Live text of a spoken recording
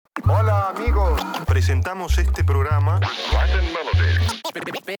Hola amigos. Presentamos este programa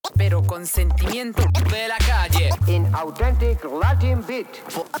pero con sentimiento de la calle. In authentic Latin beat.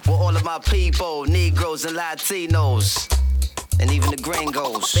 For all of my people, Negroes and Latinos, and even the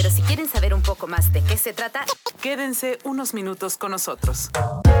gringos. Pero si quieren saber un poco más de qué se trata, quédense unos minutos con nosotros.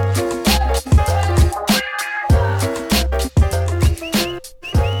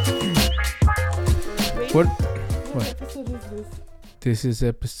 What episode is this? This is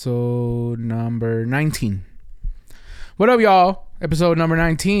episode number 19. What up, y'all? Episode number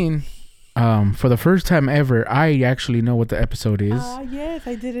 19. For the first time ever, I actually know what the episode is. Yes,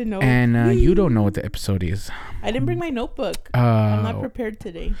 I didn't know. And you don't know what the episode is. I didn't bring my notebook. I'm not prepared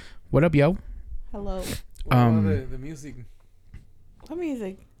today. What up, yo? Hello. The music What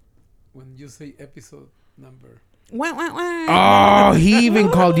music? when you say episode number. Wah, wah, wah. Oh, he even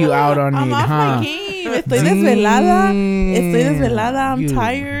called you out on I'm it, off huh? my game. Estoy desvelada. Estoy desvelada. I'm You-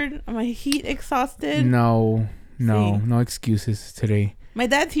 tired. I'm heat exhausted. No Sí. excuses today. My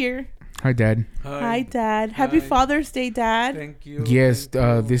dad's here. Hi, Dad. Hi, Dad. Happy Hi. Father's Day, Dad. Thank you. Yes,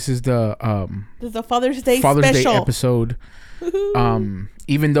 thank you. this is the This is a Father's Day Father's special. Day episode.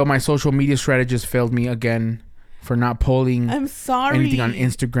 Even though my social media strategist failed me again for not polling I'm sorry. anything on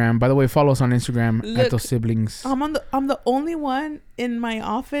Instagram. By the way, follow us on Instagram Look, at those siblings. I'm the only one in my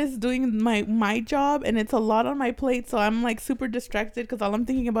office doing my job, and it's a lot on my plate, so I'm like super distracted because all I'm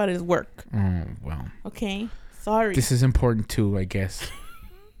thinking about is work. Oh well, Okay, sorry. this is important too, I guess.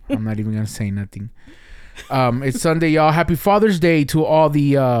 I'm not even gonna say nothing. It's Sunday, y'all. Happy Father's Day to all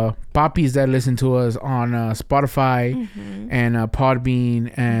the poppies that listen to us on Spotify and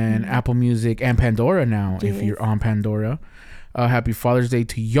Podbean and Apple Music and Pandora now. If Yes. you're on Pandora, happy Father's Day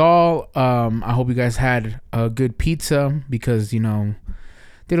to y'all. I hope you guys had a good pizza because you know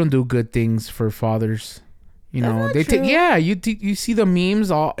they don't do good things for fathers. You That's know not they take true. you see the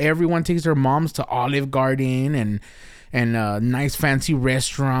memes. Everyone takes their moms to Olive Garden and nice fancy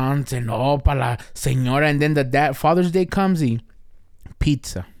restaurants and all para la señora, and then the dad Father's Day comes,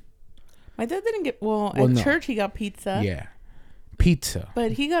 pizza. My dad didn't get Well, at no. church. He got pizza. Yeah, pizza.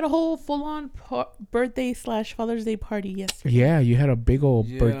 But he got a whole full-on birthday / Father's Day party yesterday. Yeah, you had a big old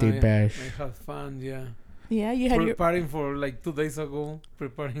Yeah, birthday bash. I had fun, yeah. Yeah, you had your. Preparing for like 2 days ago,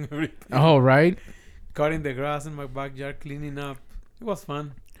 preparing everything. Oh, right. Cutting the grass in my backyard, cleaning up. It was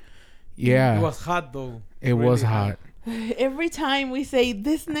fun. Yeah, It was hot though. it Really was hot. hot. Every time we say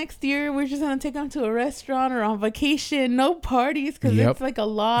this next year, we're just gonna take them to a restaurant or on vacation. No parties because Yep. it's like a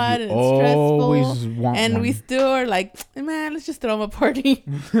lot You and it's stressful. always want And one. we still are like, man, let's just throw them a party.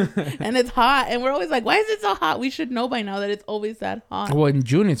 And it's hot, and we're always like, why is it so hot? We should know by now that it's always that hot. Well, in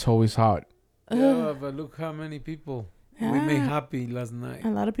June it's always hot. Yeah, but look how many people we made Yeah. happy last night. A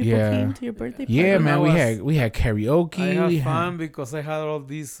lot of people Yeah. came to your birthday party. Yeah, And man. I was- We had karaoke. I we had had- fun because I had all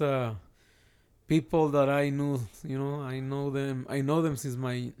these people that I knew. You know, I know them since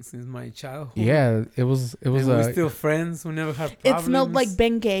my childhood. Yeah, it was And we're a still friends. We never had It problems. smelled like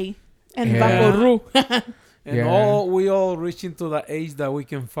Bengay and Yeah. Vaporu. And Yeah. we all reach into the age that we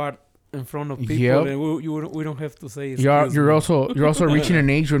can fart in front of people, Yep. and we don't have to say. you're "Excuse me." you're also reaching an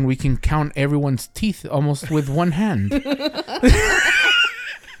age when we can count everyone's teeth almost with one hand.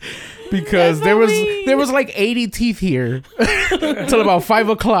 Because That's there was like 80 teeth here till about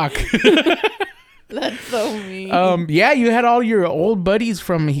 5:00. That's so mean. Yeah, you had all your old buddies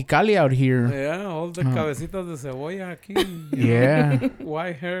from Hikali out here. Yeah, all the cabecitas de cebolla aquí. Yeah,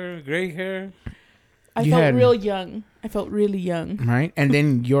 White hair, gray hair. I you felt had- real young. I felt really young. right. And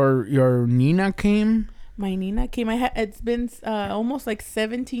then your Nina came. My Nina came. It's been almost like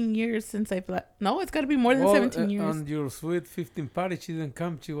 17 years since I've left. No, it's got to be more than 17 years. On your sweet 15 party, she didn't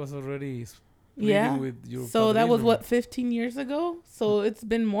come. She was already Yeah. with your So that was padrino. what, 15 years ago? So it's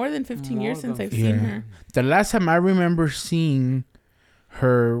been more than 15 More years since than I've seen Yeah. her. The last time I remember seeing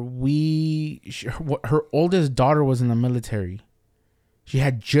her, her oldest daughter was in the military. She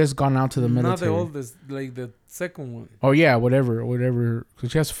had just gone out to the military. Not the oldest, like the second one. Oh yeah, whatever. Cause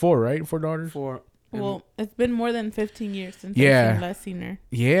she has 4, right? 4 daughters. Well, it's been more than 15 years since Yeah. I've last seen her.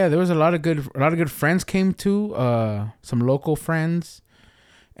 Yeah, there was a lot of good friends came too. Some local friends,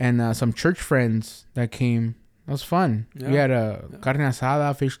 and some church friends that came. That was fun. Yeah. We had carne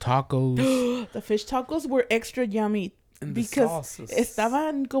asada, fish tacos. The fish tacos were extra yummy and the because sauces.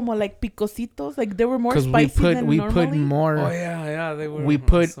 estaban como like picositos. Like they were more Because spicy than we normally. put more. Oh yeah, they were. We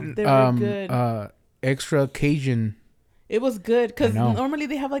put awesome. They were good. extra Cajun. It was good because I know. normally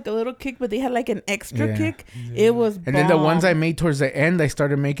they have like a little kick, but they had like an extra Yeah. kick. It was And then the ones I bomb. made towards the end, I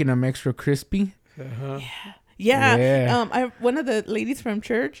started making them extra crispy. Uh-huh. Yeah. Yeah. One of the ladies from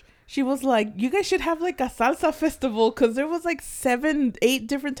church, she was like, you guys should have like a salsa festival, because there was like 7-8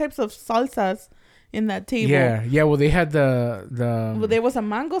 different types of salsas in that table. Yeah. Well, they had the Well, there was a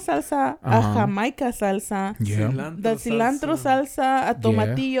mango salsa, a Jamaica salsa, yeah, the cilantro salsa, a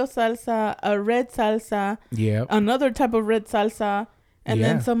tomatillo salsa, a red salsa, yeah. another type of red salsa, and Yeah.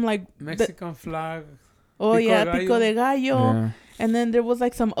 then some like Mexican flag. oh pico yeah, de pico de gallo. Yeah. And then there was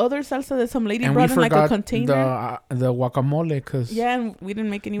like some other salsa that some lady And we brought in like a forgot container. the guacamole because Yeah, and we didn't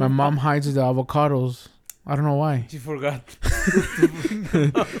make any. my mom hides the avocados. I don't know why. She forgot.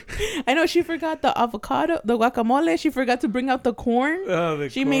 I know she forgot the avocado, the guacamole. She forgot to bring out the corn.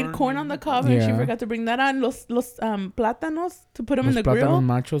 She made corn on the cob, and she Yeah. forgot to bring that on. Los plátanos to put them in Los the grill. plátanos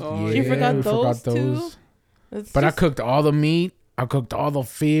machos. Oh, yeah, She forgot we those too. It's But I just cooked all the meat. I cooked all the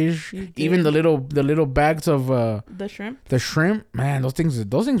fish. You Even did. the little bags of the shrimp. the shrimp. Man, those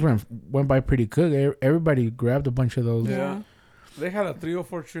things went by pretty quick. Everybody grabbed a bunch of those. Yeah. They had a 3 or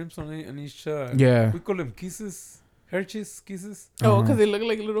 4 shrimps on each. Yeah. We call them kisses. Hershey's kisses. Oh, because they look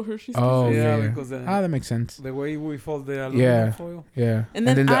like little Hershey's. Oh Kisses. Yeah, yeah. because That makes sense. the way we fold the aluminum foil. Yeah. And And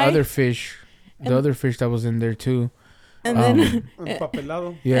then then the I- other fish, and- other fish that was in there too. And then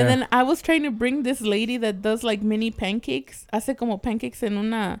Empapelado. Yeah. and then I was trying to bring this lady that does like mini pancakes. Hace como pancakes en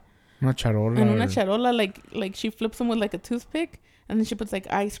una Una charola. una or- charola, like she flips them with like a toothpick, and then she puts like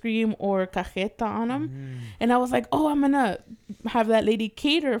ice cream or cajeta on them. And I was like, oh, I'm gonna have that lady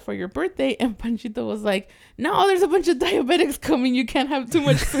cater for your birthday. And Panchito was like, no, there's a bunch of diabetics coming. You can't have too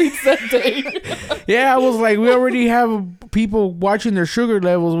much sweets that day. Yeah, I was like, we already have people watching their sugar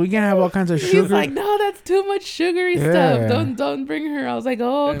levels. We can't have all kinds of He's sugar. like, no, that's too much sugary Yeah. stuff. Don't bring her. I was like,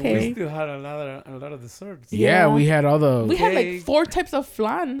 oh, And we okay. still had a lot of desserts. yeah, Yeah. we had all the. We had like Cake. 4 types of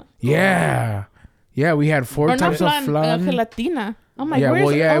flan. yeah. Yeah, we had 4 Or not types flan, of flan. gelatina. I'm like, Yeah, where's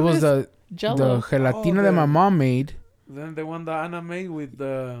well, yeah, all it was this the Jello? gelatina Oh, that my the- mom made. Then the one that Anna made with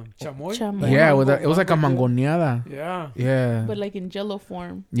the chamoy. Chamoy. Yeah, Mango- it was like a mango. mangoneada. Yeah. Yeah. But like in Jello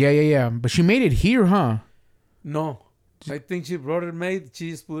form. Yeah. But she made it here, huh? No. I think she brought it made.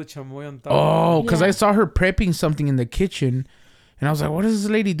 She just put the chamoy on top. Oh, because Yeah. I saw her prepping something in the kitchen. And I was like, what is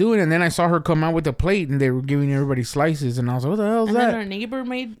this lady doing? And then I saw her come out with a plate and they were giving everybody slices. And I was like, what the hell is And then that? our neighbor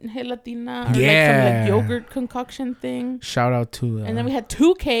made gelatina or Yeah. like some like yogurt concoction thing. Shout out to And then we had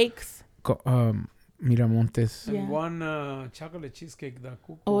 2 cakes. Miramontes. And Yeah. one chocolate cheesecake that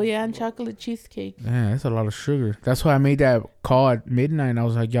cooked. Oh yeah, and chocolate cheesecake. Yeah, that's a lot of sugar. That's why I made that call at midnight. I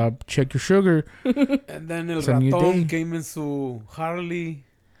was like, y'all check your sugar. And then El It's a new day. Raton came into Harley.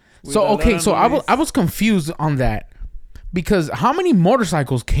 with So a lot okay, of so noise. I was confused on that because how many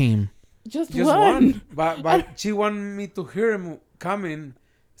motorcycles came? Just Just one. one. But she wanted me to hear him coming.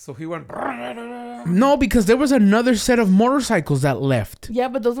 So he went. No, because there was another set of motorcycles that left. Yeah,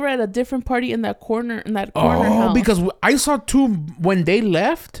 but those were at a different party in that corner corner Oh, house. because I saw 2 when they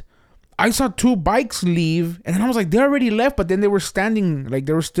left. I saw 2 bikes leave, and then I was like, they already left, but then they were standing, like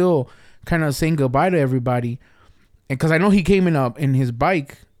they were still kind of saying goodbye to everybody. And because I know he came in his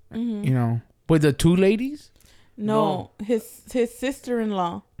bike, Mm-hmm. you know, with the 2 ladies. No, his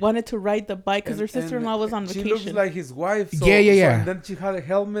sister-in-law wanted to ride the bike because her And sister-in-law was on She vacation. looks like his wife. So, Yeah. And then she had a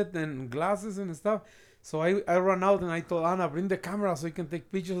helmet and glasses and stuff. So I ran out and I told Anna, bring the camera so we can take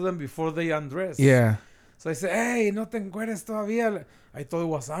pictures of them before they undress. Yeah. So I said, hey, no te encueres todavía. I thought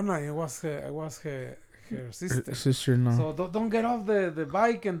it was Anna. It was her sister. Sister-in-law. So don't get off the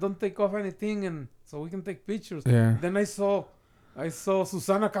bike and don't take off anything, and so we can take pictures. Yeah. Then I saw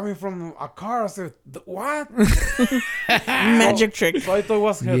Susana coming from a car. I said, what? Magic trick. So I thought it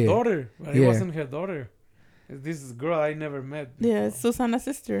was her Yeah. daughter, but Yeah. it wasn't her daughter. This is a girl I never met. Yeah, before. Susana's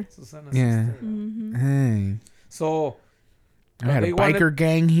sister. Susana's Yeah. sister. Mm-hmm. Hey. So I had a they biker wanted-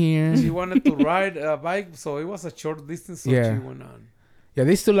 gang here. she wanted to ride a bike, so it was a short distance. So Yeah. she went on. Yeah,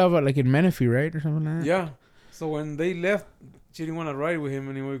 they still have it like in Menifee, right? Or something like that? Yeah. So when they left, she didn't want to ride with him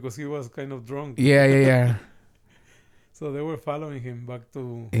anymore because he was kind of drunk. Yeah. So they were following him back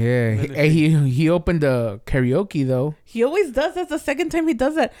to. Yeah. Menifee. Hey, he opened the karaoke though. He always does. That's the second time he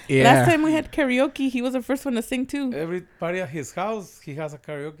does that. Yeah. Last time we had karaoke, he was the first one to sing too. Every party at his house, he has a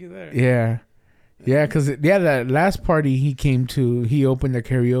karaoke there. Yeah. Yeah, because that last party he came to, he opened the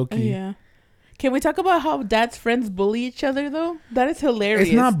karaoke. Yeah. Can we talk about how dad's friends bully each other though? That is hilarious.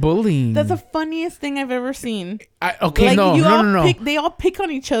 It's not bullying. That's the funniest thing I've ever seen. Okay, no. They all pick on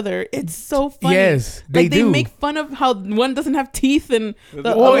each other. It's so funny. Yes, they like, they do. make fun of how one doesn't have teeth and the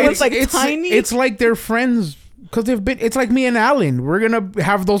Well, other one's like tiny. It's like they're friends because they've been. It's like me and Alan. We're gonna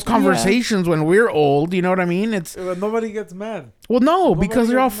have those conversations when we're old. You know what I mean? It's But nobody gets mad. well, no, Nobody because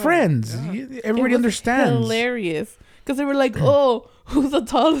they're all gets mad. friends. Yeah. Everybody It was understands. Hilarious. Because they were like, oh, who's the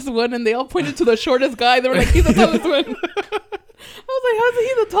tallest one? And they all pointed to the shortest guy. They were like, he's the tallest one. was like, how's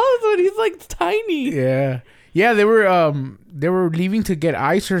he the tallest one? He's like tiny. Yeah, they were leaving to get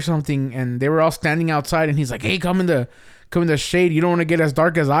ice or something, and they were all standing outside, and he's like, "Hey, come in the shade. You don't want to get as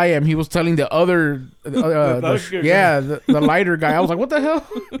dark as I am." He was telling the other, the lighter guy. I was like, "What the hell?"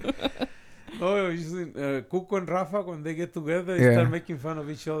 Oh, you see, Cuco and Rafa, when they get together, they start making fun of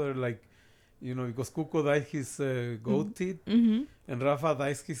each other, like, you know, because Cuco dyed his goat teeth, and Rafa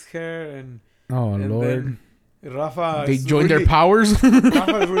dyes his hair, and Lord. Then Rafa They join their powers.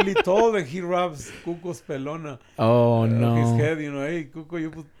 Rafa is really tall, and he rubs Cuco's pelona. Oh no! His head, you know, hey Cuco,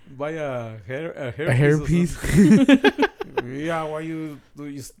 you buy a hair piece. Yeah, why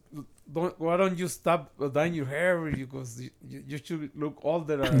don't you stop dyeing your hair? Because you should look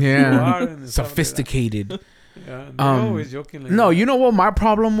older as you are. And Sophisticated. Yeah, they're always joking. Like no, that. you know what my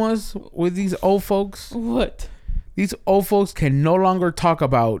problem was with these old folks? What? These old folks can no longer talk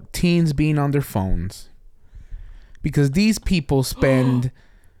about teens being on their phones. Because these people spend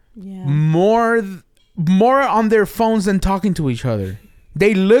more on their phones than talking to each other.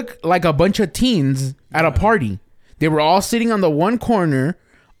 They look like a bunch of teens at a party. They were all sitting on the one corner,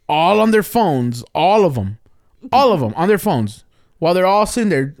 all on their phones, all of them on their phones, while they're all sitting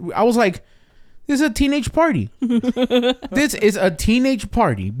there. I was like, this is a teenage party. This is a teenage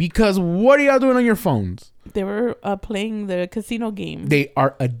party because what are y'all doing on your phones? They were playing the casino game. They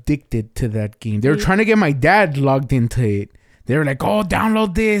are addicted to that game. They were trying to get my dad logged into it. They were like, "Oh,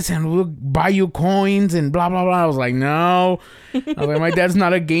 download this and we'll buy you coins and blah, blah, blah." I was like, no. I was like, my dad's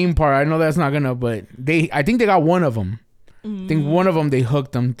not a game part. I know that's not gonna, but I think they got one of them. I think one of them, they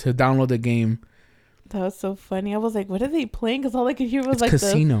hooked them to download the game. That was so funny. I was like, what are they playing? Because all I could hear was like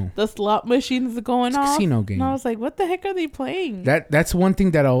casino. The slot machines going off. Casino game. And I was like, what the heck are they playing? That's one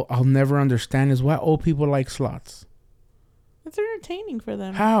thing that I'll never understand is why old people like slots. It's entertaining for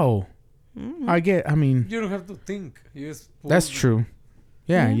them. How? I mean, you don't have to think. You just that's true.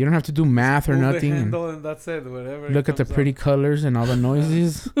 Yeah, you don't have to do math or nothing. The handle and that's it. Whatever. Look at the pretty colors and all the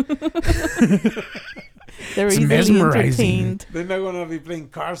noises. They're it's easily mesmerizing. entertained. They're not gonna be playing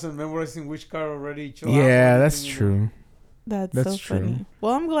cars and memorizing which car already. Yeah, that's true. That's so true. funny.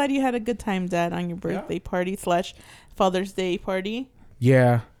 Well, I'm glad you had a good time, Dad, on your birthday party / Father's Day party.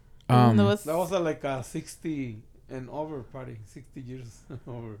 Yeah. That was like a 60 and over party. 60 years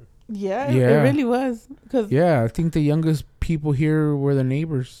over. Yeah, it really was. I think the youngest people here were the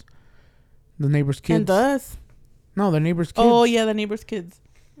neighbors. The neighbors' kids. And us. No, the neighbors' kids. Oh, yeah, the neighbors' kids.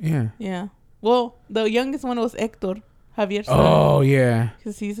 Yeah. Yeah. Well, the youngest one was Hector. Javier's son. Oh, yeah.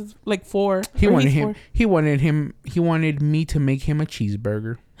 Because he's like 4. He wanted me to make him a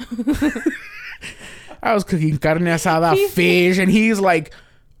cheeseburger. I was cooking carne asada, fish, and he's like,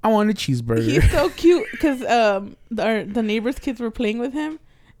 I want a cheeseburger. He's so cute because the neighbors' kids were playing with him,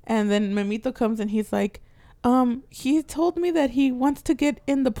 and then Memito comes and he's like, he told me that he wants to get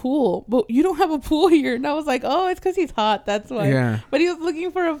in the pool, but you don't have a pool here. And I was like, oh, it's because he's hot. That's why. Yeah. But he was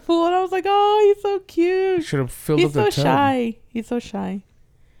looking for a pool, and I was like, oh, he's so cute. Should have filled up the tub. He's so shy. He's so shy.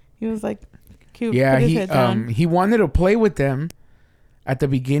 He was like, cute. Yeah, Put his head down. he wanted to play with them. At the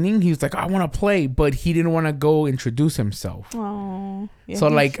beginning, he was like, I want to play, but he didn't want to go introduce himself. Oh. Yeah, so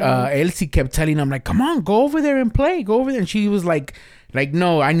like Elsie kept telling him like, come on, go over there and play. Go over there. And she was like,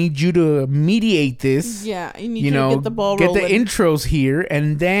 no, I need you to mediate this. Yeah, you need to get the ball rolling. Get the intros here,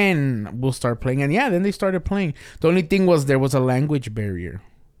 and then we'll start playing. And then they started playing. The only thing was there was a language barrier.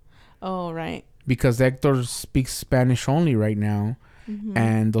 Oh, right. Because Hector speaks Spanish only right now. Mm-hmm.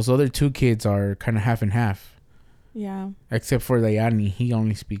 And those other 2 kids are kind of half and half. Yeah. Except for Dayani. He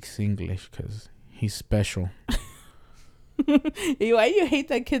only speaks English because he's special. Why you hate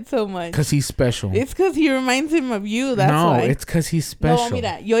that kid so much? Because he's special. It's because he reminds him of you. That's why. No, it's because he's special. No,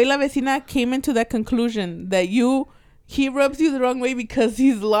 mira, yo y la vecina came into that conclusion that he rubs you the wrong way because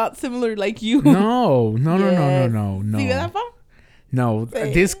he's a lot similar like you. No. See that, Pa? No,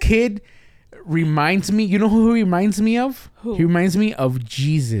 this kid reminds me. You know who he reminds me of? Who? He reminds me of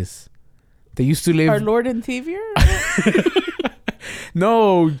Jesus. They used to live. Our Lord and Savior?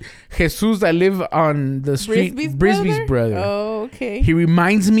 No, Jesus that live on the street. Brisby's brother. Oh, okay. He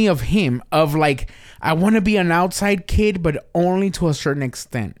reminds me of him. Of like, I want to be an outside kid, but only to a certain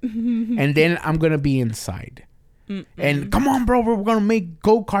extent. And then I'm going to be inside. And come on, bro, we're going to make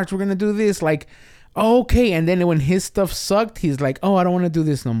go-karts. We're going to do this. Like, okay. And then when his stuff sucked, he's like, oh, I don't want to do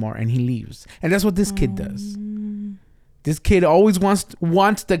this no more. And he leaves. And that's what this kid does. This kid always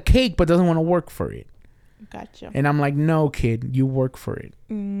wants the cake, but doesn't want to work for it. Gotcha. And I'm like, no, kid, you work for it.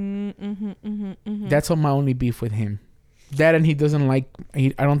 That's my only beef with him. That and he doesn't like.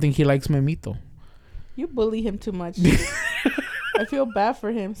 I don't think he likes Memito. You bully him too much. I feel bad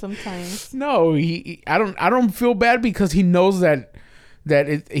for him sometimes. No, I don't feel bad because he knows that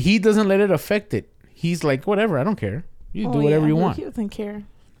he doesn't let it affect it. He's like, whatever, I don't care. You do whatever you want. He doesn't care.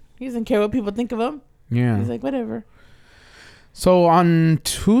 He doesn't care what people think of him. Yeah. He's like, whatever. So on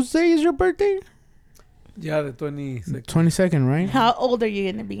Tuesday is your birthday? Yeah, the 22nd. 22nd, right? How old are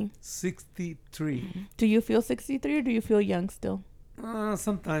you gonna be? 63. Do you feel 63 or do you feel young still?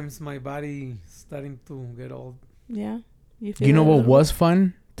 Sometimes my body starting to get old. Yeah. Feel You know it a what little was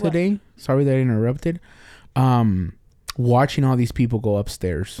fun today? Sorry that I interrupted. Watching all these people go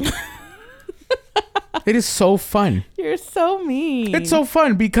upstairs. It is so fun. bit? You're so mean. It's so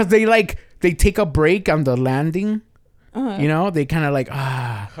fun because they take a break on the landing. Uh-huh. You know, they kind of like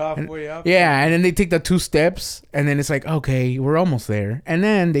Halfway up. yeah, and then they take the 2 steps, and then it's like, okay, we're almost there, and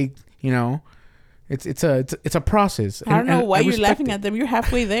then they, you know, it's a process. I don't know why you're laughing it. at them. You're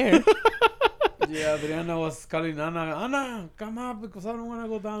halfway there. Yeah, Adriana was calling Anna, come up because I don't want to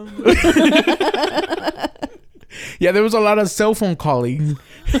go down. Yeah, there was a lot of cell phone calling.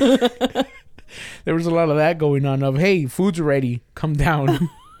 There was a lot of that going on. Of hey, food's ready, come down.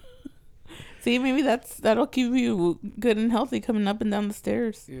 See, maybe that'll keep you good and healthy coming up and down the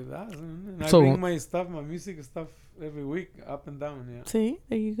stairs. Yeah, that's, and I So- bring my stuff, my music stuff, every week up and down. Yeah. See,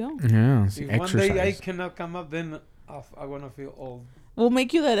 there you go. Yeah, it's If exercise. one day I cannot come up, then I'm gonna feel old. We'll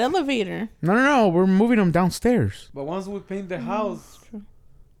make you that elevator. No, we're moving them downstairs. But once we paint the house, That's true.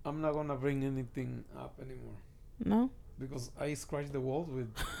 I'm not gonna bring anything up anymore No. because I scratch the walls with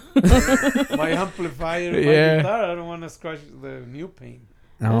my amplifier, my Yeah. guitar. I don't want to scratch the new paint.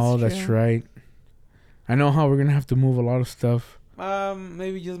 Oh, That's that's true. right. I know how we're gonna have to move a lot of stuff.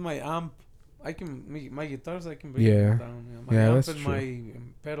 Maybe just my amp. I can my guitars. I can bring Yeah. them down. Yeah, my Yeah, amp that's and true. my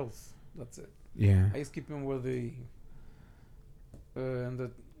pedals. That's it. Yeah. I just keep them where they and the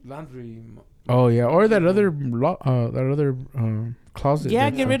laundry. Oh yeah, or that other closet. Yeah,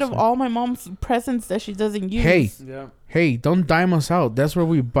 that's get rid of outside. all my mom's presents that she doesn't use. Hey, Yeah. hey, don't dime us out. That's where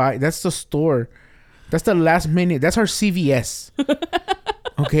we buy. That's the store. That's the last minute. That's our CVS.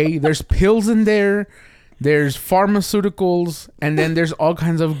 Okay, there's pills in there. There's pharmaceuticals, and then there's all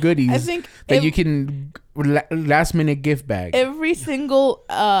kinds of goodies I think that you can last minute gift bag. every single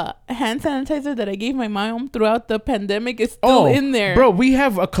hand sanitizer that I gave my mom throughout the pandemic is still in there. Bro, we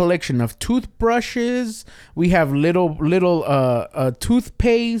have a collection of toothbrushes. We have little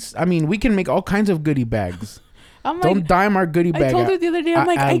toothpaste. I mean, we can make all kinds of goodie bags. I'm like, Don't dime our goodie bag. I told her the other day, I'm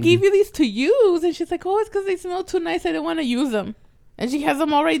like, I Allie. gave you these to use. And she's like, oh, it's because they smell too nice. I didn't want to use them. And she has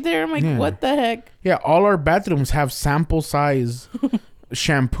them all right there. I'm like, Yeah. what the heck? Yeah, all our bathrooms have sample size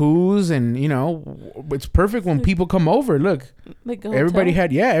shampoos, and you know, it's perfect when people come over. Look, Like everybody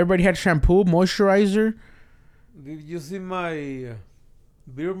had shampoo, moisturizer. Did you see my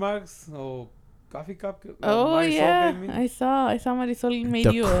beer mugs or coffee cup? Oh, Marisol yeah. gave me? I saw Marisol made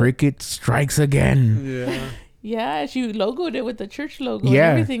The you cricket strikes again. Yeah. Yeah, she logoed it with the church logo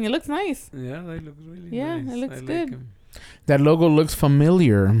Yeah. and everything. It looks nice. Yeah, they look really Yeah, nice. it looks I like good. 'em. That logo looks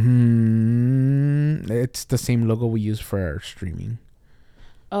familiar. It's the same logo we use for our streaming.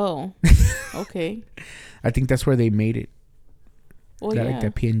 Oh, okay. I think that's where they made it. Well, That, yeah. like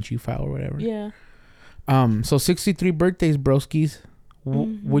that PNG file or whatever. Yeah. So 63 birthdays, broskies.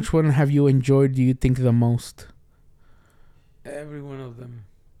 Mhm. Which one have you enjoyed? Do you think the most? Every one of them.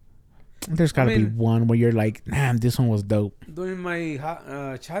 There's got to be mean- one where you're like, damn, this one was dope. During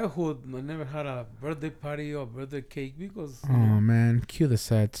my childhood, I never had a birthday party or birthday cake because Oh man, cue the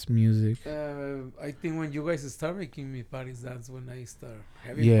sets music. I think when you guys start making me parties, that's when I start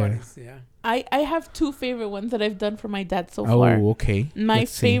having Yeah. parties. Yeah. I have two favorite ones that I've done for my dad so far. Oh, okay. My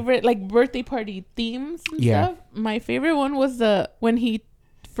Let's see. favorite, like birthday party themes and Yeah. stuff. My favorite one was when he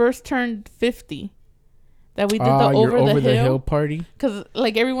first turned 50. That we did the your over the hill. party. Because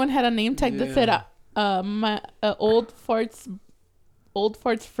like everyone had a name tag that said my old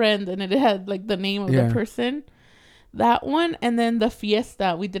farts friend, and it had like the name of Yeah. the person. That one, and then the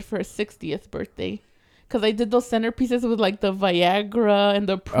fiesta we did for his 60th birthday. Because I did those centerpieces with like the Viagra and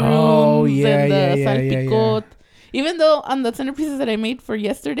the prunes Oh, yeah, and the yeah, salpicot. Even though on the centerpieces that I made for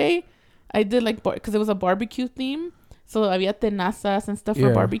yesterday, I did like because it was a barbecue theme. So había tenazas and stuff for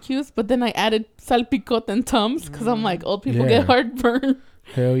Yeah. barbecues. But then I added salpicot and Tums because I'm like, old people Yeah. get heartburn.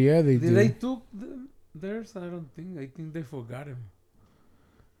 Hell yeah, they Did do. they took theirs? I don't think. I think they forgot him.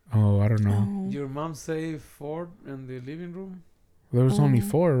 Oh, I don't know. Oh. Your mom saved 4 in the living room. There was only Oh.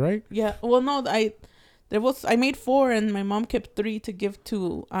 4, right? Yeah. Well, no, I made 4 and my mom kept 3 to give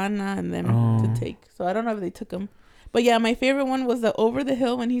to Anna and then Oh. to take. So I don't know if they took them. But yeah, my favorite one was the over the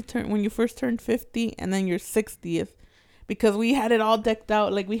hill when you first turned 50 and then your 60th. Because we had it all decked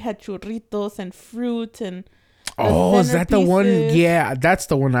out. Like we had churritos and fruit and Oh, is that the one? centerpieces. Yeah, that's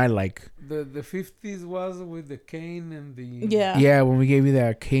the one I like. The 50s was with the cane and the... Yeah. Yeah, when we gave you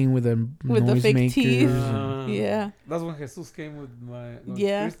that cane with the With the fake noisemaker. teeth. Yeah. Yeah. That's when Jesus came with my...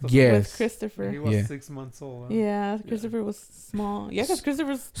 Yeah. Christopher. Yes. With Christopher. He was Yeah. 6 months old. Huh? Yeah, Christopher was small. Yeah, because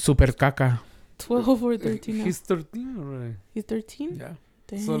Christopher's Super caca. 12 or 13 now. He's 13 already. He's 13? Yeah.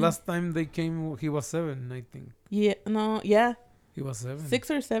 Damn. So last time they came, he was 7, I think. Yeah, no, yeah. He was 7.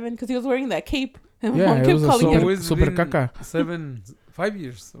 6 or 7, because he was wearing that cape. And my Yeah, mom it kept was a calling super, him. It's super been caca. 5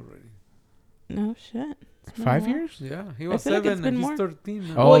 years already. No shit. It's been a 5 while. years? Yeah, he I was feel like it's 7 been and more. he's 13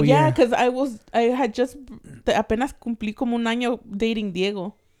 now. Oh, Well, yeah, yeah. because I had just apenas cumplí como un año dating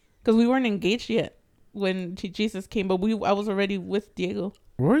Diego, because we weren't engaged yet when Jesus came, but I was already with Diego.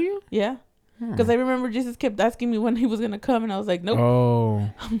 Were you? Yeah, because I remember Jesus kept asking me when he was gonna come, and I was like, nope, Oh.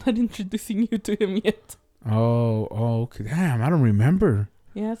 I'm not introducing you to him yet. Oh, okay. Damn, I don't remember.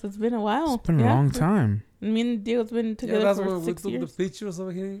 Yes, it's been a while. It's been a Yeah. long time. Me and Diego's been Yeah, together that's for when we 6 took years. the pictures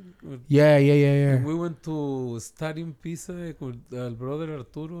over here. Yeah. And we went to Stadium Pizza with brother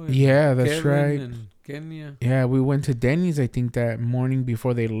Arturo. And Yeah, that's Kevin right. And Kenya. Yeah, we went to Denny's, I think, that morning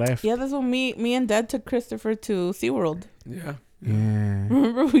before they left. Yeah, that's when me and Dad took Christopher to SeaWorld. Yeah. Yeah.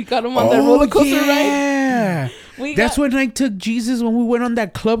 Remember we got him on that roller coaster ride? Yeah. We That's got, when I took Jesus when we went on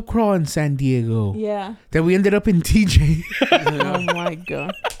that club crawl in San Diego. Yeah. That we ended up in TJ. Oh my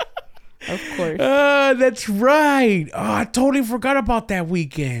god. Of course. That's right. Oh, I totally forgot about that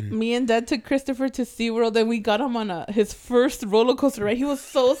weekend. Me and Dad took Christopher to SeaWorld and we got him on his first roller coaster ride. He was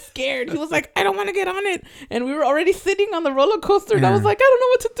so scared. He was like, I don't want to get on it. And we were already sitting on the roller coaster and I was Yeah. like, I don't know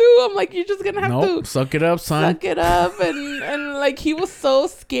what to do. I'm like, you're just going to have Nope. to Suck it up, son. suck it up. And like, he was so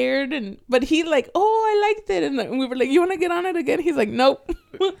scared. But he like, oh, I liked it. And we were like, you want to get on it again? He's like, nope.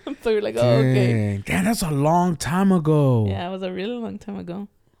 So we're like, oh, okay. Dang. Damn, that's a long time ago. Yeah, it was a really long time ago.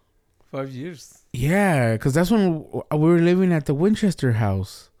 5 years. Yeah, because that's when we were living at the Winchester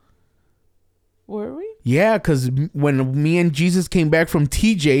house. Were we? Yeah, because when me and Jesus came back from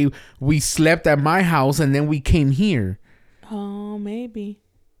TJ, we slept at my house and then we came here. Oh, maybe.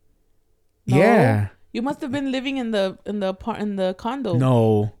 No. Yeah. You must have been living in the condo.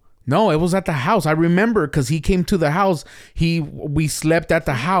 No, it was at the house. I remember because he came to the house. We slept at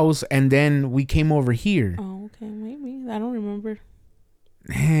the house and then we came over here. Oh, okay, maybe. I don't remember.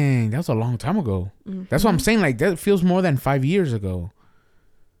 Dang, that was a long time ago. Mm-hmm. That's what I'm saying. Like, that feels more than 5 years ago.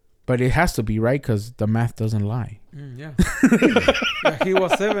 But it has to be, right? Because the math doesn't lie. Yeah. Yeah. He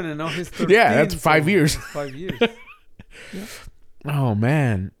was 7 and now he's 13. Yeah, that's 5 years. 5 years. Oh,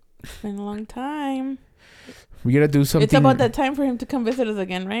 man. It's been a long time. We got to do something. It's about that time for him to come visit us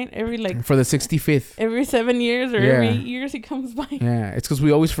again, right? For the 65th. Every 7 years or Yeah. every 8 years he comes by. Yeah, it's because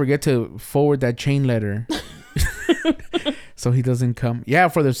we always forget to forward that chain letter. So he doesn't come. Yeah,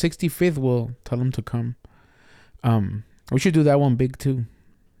 for the 65th, we'll tell him to come. We should do that one big too.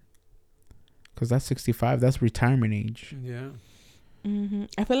 Because that's 65. That's retirement age. Yeah. Mm-hmm.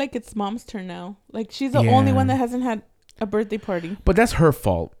 I feel like it's Mom's turn now. Like, she's the only one that hasn't had a birthday party. But that's her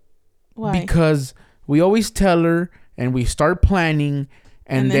fault. Why? Because we always tell her and we start planning.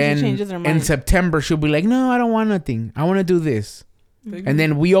 And then she then changes her in mind. September, she'll be like, no, I don't want nothing. I want to do this. Mm-hmm. And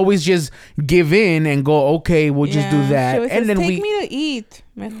then we always just give in and go, okay, we'll just do She that. always And says, then take we, me to eat.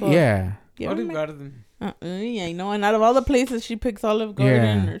 Mejor. yeah. Give Olive me- Garden. Yeah, I know. And out of all the places, she picks Olive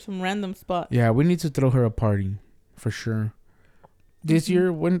Garden Yeah. or some random spot. Yeah, we need to throw her a party for sure. This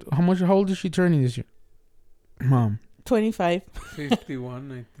year, how old is she turning this year? Mom. 25.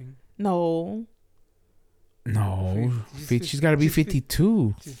 51, I think. No. No. She's She's got to be she's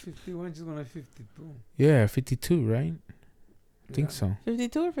 52. She's 51, she's gonna be 52. Yeah, 52, right? I think Yeah. so.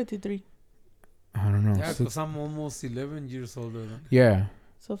 52 or 53? I don't know. Yeah, Six- because I'm almost 11 years older than yeah.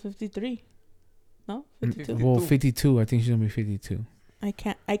 So 53. No? Mm, 52. Well, 52. I think she's going to be 52. I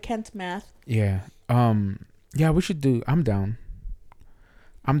can't math. Yeah. Yeah, we should do. I'm down.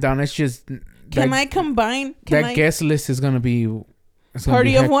 It's just Can I combine? that guest list is going to be it's gonna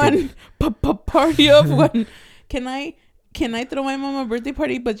Party be of hectic. one. Party of one. Can I throw my mom a birthday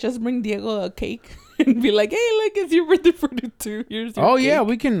party but just bring Diego a cake and be like, hey, look, it's your birthday party too. Here's your Oh cake. yeah,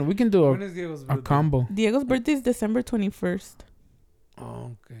 we can do When is Diego's a birthday? combo. Diego's birthday is December 21st.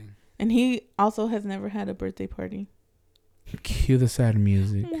 Oh, okay. And he also has never had a birthday party. Cue the sad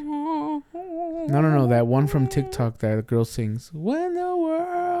music. No, that one from TikTok that the girl sings, "When the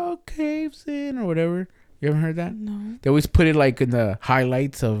world caves in" or whatever. You haven't heard that? No. They always put it like in the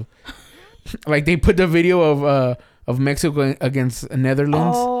highlights of, like they put the video of Mexico against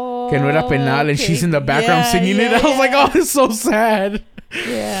Netherlands. Oh, Que no era penal, and she's in the background singing it. I was like, oh, it's so sad.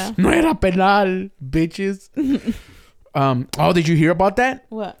 Yeah. No era penal, bitches. Did you hear about that?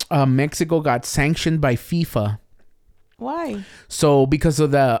 What? Mexico got sanctioned by FIFA Why? So because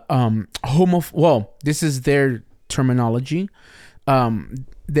of the this is their terminology.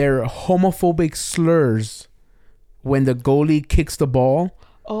 Their homophobic slurs when the goalie kicks the ball.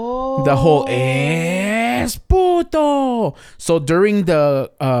 Oh. The whole es puto. So during the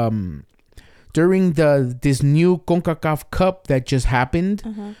this new CONCACAF Cup that just happened,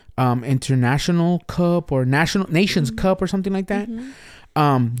 International Cup or Nations Cup or something like that.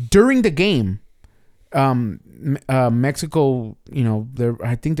 During the game, Mexico,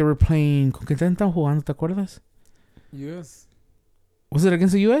 I think they were playing. ¿Con quién estaban jugando? ¿Te acuerdas? US. Was it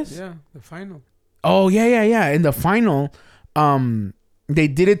against the US? Yeah, the final. Oh yeah. In the final, they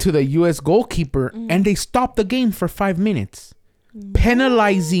did it to the US goalkeeper and they stopped the game for 5 minutes,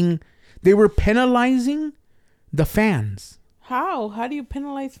 penalizing. They were penalizing the fans. How? How do you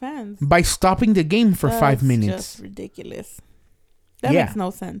penalize fans? By stopping the game for 5 minutes. That's just ridiculous. That makes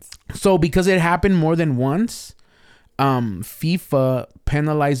no sense. So because it happened more than once, FIFA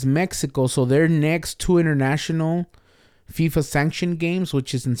penalized Mexico. So their next 2 international FIFA sanctioned games,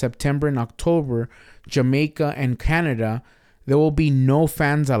 which is in September and October, Jamaica and Canada, there will be no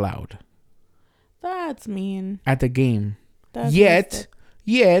fans allowed. That's mean. At the game. That's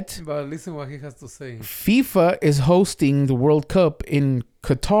Yet, But listen what he has to say. FIFA is hosting the World Cup in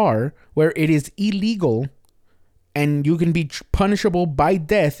Qatar, where it is illegal and you can be punishable by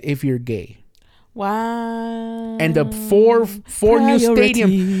death if you're gay. Wow. And the four new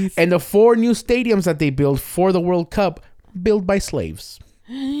stadiums and the 4 new stadiums that they built for the World Cup built by slaves.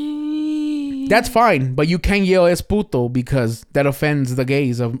 That's fine, but you can't yell es puto because that offends the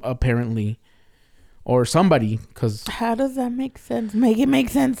gays apparently, or somebody. Because how does that make sense? Make it make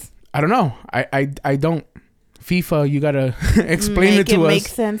sense. I don't know. I don't. FIFA, you gotta explain it to us. Make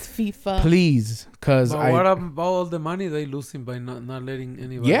sense, FIFA. Please, because what about all the money they losing by not letting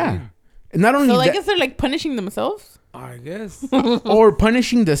anybody in? Not only so I guess they're like punishing themselves. I guess. Or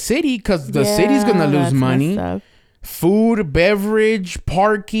punishing the city because the city's gonna lose money. Food, beverage,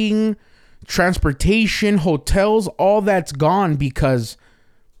 parking, transportation, hotels, all that's gone because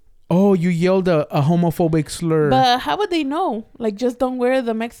you yelled a homophobic slur. But how would they know? Like, just don't wear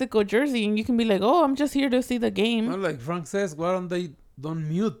the Mexico jersey and you can be like, oh, I'm just here to see the game. Well, like Frank says, why don't they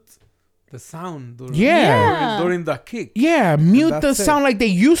mute the sound during the kick? Yeah, mute the sound like they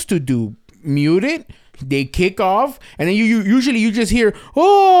used to do. Mute it, they kick off, and then you usually just hear,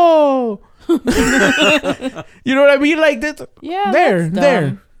 oh! You know what I mean? Like that.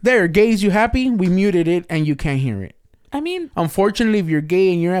 Yeah. There. Gays, you happy? We muted it and you can't hear it. I mean, unfortunately, if you're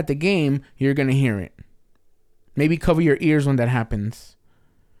gay and you're at the game, you're gonna hear it. Maybe cover your ears when that happens.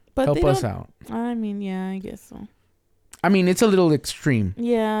 But help us out. I mean, yeah, I guess so. I mean, it's a little extreme.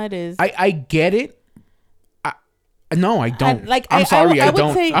 Yeah, it is. I get it. No, I don't. I'm sorry, I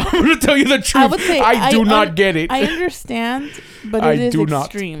don't. I'm gonna tell you the truth. I would say I do not get it. I understand, but it is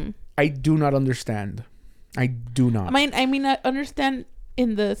extreme. I do not understand. I do not. I mean, I understand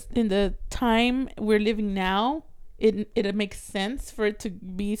in the time we're living now. It makes sense for it to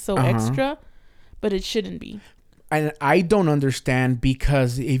be so extra, but it shouldn't be. And I don't understand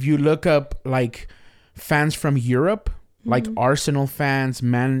because if you look up like fans from Europe, like Arsenal fans,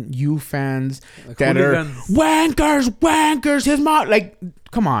 Man U fans, like that hooligans. Are wankers, his mom, like,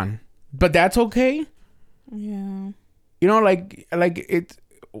 come on. But that's okay. Yeah. You know, like it.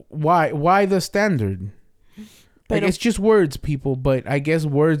 Why the standard? Like, it's just words, people. But I guess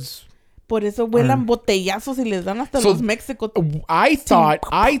words. Por eso vuelan botellazos y les dan hasta los Mexico. I thought,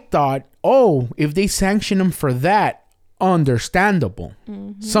 if they sanction them for that, understandable.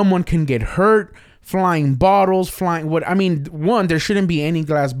 Someone can get hurt, flying bottles, there shouldn't be any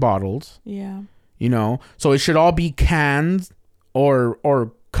glass bottles. Yeah. You know, so it should all be cans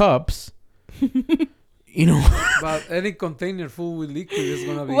or cups. You know, but any container full with liquid is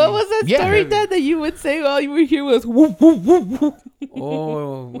gonna be. What was that story that you would say while you were here was whoop, whoop, whoop, whoop.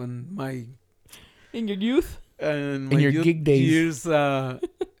 Oh, in your youth and in your gig days years, the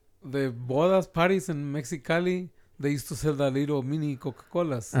bodas parties in Mexicali, they used to sell the little mini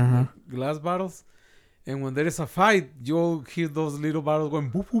Coca-Colas, glass bottles. And when there is a fight, you'll hear those little bottles going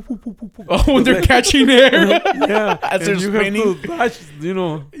boop, boop, boop, boop, boop. Oh, when they're catching air. Yeah. As they're spinning. Have to dash, you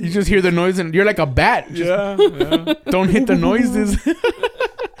know. You just hear the noise and you're like a bat. Yeah. Don't hit the noises.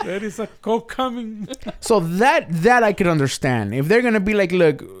 There is a Coke coming. So that I could understand. If they're going to be like,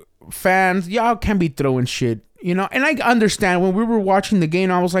 look, fans, y'all can't be throwing shit. You know, and I understand when we were watching the game,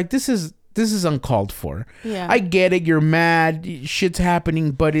 I was like, this is uncalled for. Yeah. I get it. You're mad. Shit's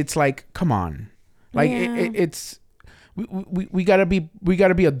happening. But it's like, come on. Like it's we gotta be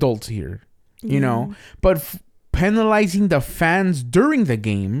adults here, you know. But penalizing the fans during the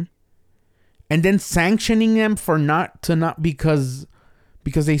game, and then sanctioning them for not because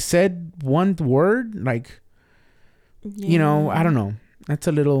they said one word, like, you know, I don't know. That's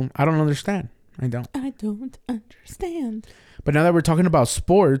a little, I don't understand. I don't understand. But now that we're talking about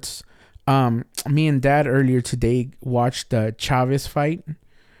sports, me and Dad earlier today watched the Chavez fight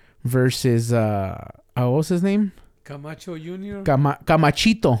versus what was his name? Camacho Jr.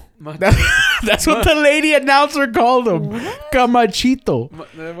 Camachito. That's what the lady announcer called him. What? Camachito.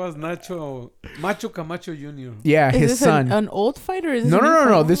 That was Macho Camacho Jr. Yeah, is his this son. An old fight or is this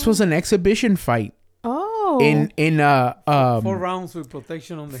No. This was an exhibition fight. Oh. In 4 rounds with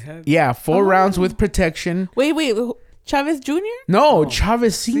protection on the head. Yeah, 4 rounds with protection. Wait. Chavez Jr.? No,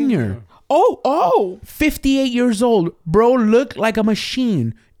 Chavez Sr. Oh. 58 years old. Bro looked like a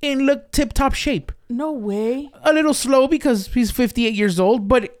machine and looked tip-top shape. No way. A little slow because he's 58 years old,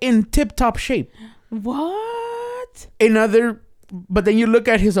 but in tip-top shape. What? But then you look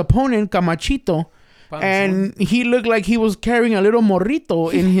at his opponent, Camachito, and he looked like he was carrying a little morrito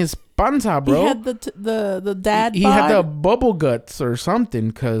in his panza, bro. He had the dad He had the bubble guts or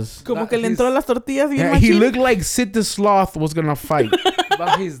something, cause como que le entró las tortillas bien yeah, he looked like Sid the Sloth was gonna fight.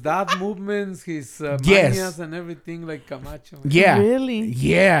 But his dad movements, his manias and everything like Camacho. Yeah. Really?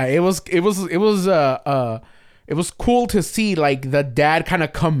 Yeah, it was cool to see like the dad kind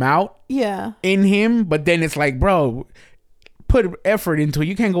of come out in him, but then it's like, bro, put effort into it.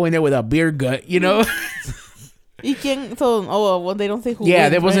 You can't go in there with a beer gut, you know? Well, they don't say who Yeah,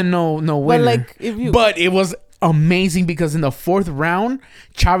 wins, there wasn't no winner. But it was amazing because in the 4th round,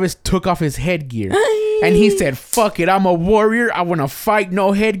 Chavez took off his headgear and he said, fuck it, I'm a warrior, I want to fight,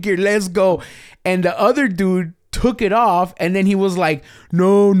 no headgear, let's go. And the other dude took it off and then he was like,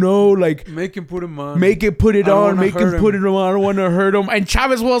 no, like, make him put him on, make it put it on, make him put it on, I don't want to hurt him. And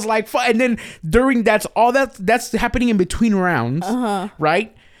Chavez was like, fuck. And then during that's happening in between rounds,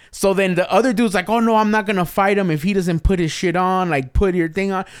 right? So then the other dude's like, oh no, I'm not gonna fight him if he doesn't put his shit on, like put your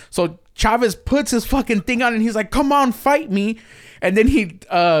thing on. So Chavez puts his fucking thing on and he's like, come on, fight me. And then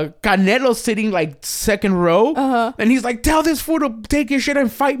Canelo's sitting like 2nd row. And he's like, tell this fool to take his shit and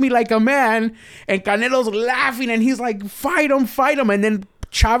fight me like a man. And Canelo's laughing and he's like, fight him. And then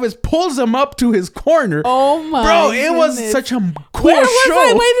Chavez pulls him up to his corner. Oh my Bro, it goodness. was such a cool Where was show.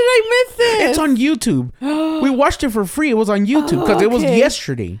 I? Why did I miss it? It's on YouTube. We watched it for free. It was on YouTube because it was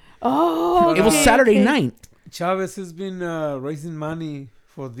yesterday. Oh, it was Saturday night. Chavez has been raising money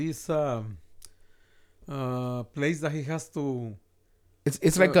for this place that he has to.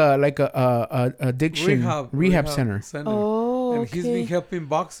 It's like a addiction rehab center. Oh, and he's been helping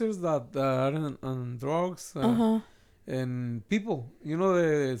boxers that are on drugs and people. You know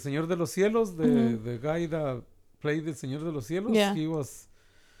the Señor de los Cielos, the guy that played the Señor de los Cielos. Yeah. He was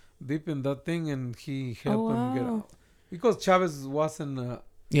deep in that thing, and he helped him get out because Chavez wasn't.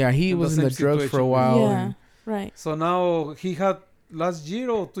 He was in the drugs for a while. Yeah, right. So now he had last year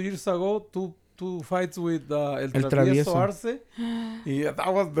or 2 years ago two fights with El Travieso Arce. Yeah,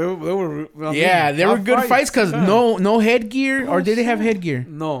 that was they were. They were good fights because no headgear, or did they have headgear?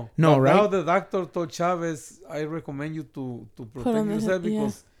 No, right? Now the doctor told Chavez, I recommend you to protect yourself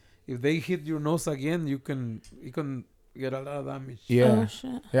because if they hit your nose again, you can get a lot of damage. Yeah, oh,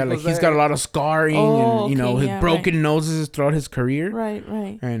 shit. Yeah, like he's got a lot of scarring and his broken noses throughout his career. Right.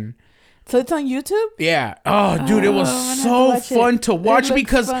 And so it's on YouTube? Yeah. Oh, dude, it was so fun to watch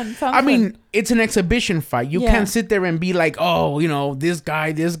because I mean, it's an exhibition fight. You can't sit there and be like, oh, you know, this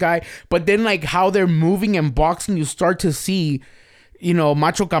guy. But then like how they're moving and boxing, you start to see, you know,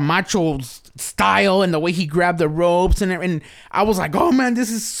 Macho Camacho's style and the way he grabbed the ropes and I was like, oh man, this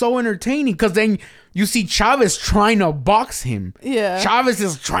is so entertaining because then you see Chavez trying to box him. Yeah. Chavez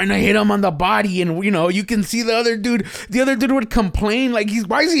is trying to hit him on the body and, you know, you can see the other dude would complain like,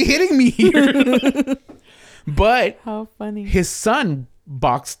 why is he hitting me here? But how funny. His son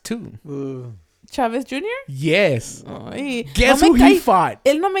boxed too. Chavez Jr.? Yes. Ay, Guess who he fought?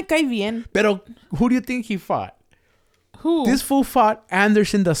 Él no me cae bien. Pero who do you think he fought? Who? This fool fought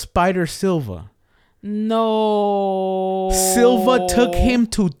Anderson the Spider Silva. No. Silva took him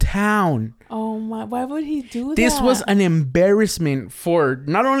to town. Oh my, why would he do that? This was an embarrassment for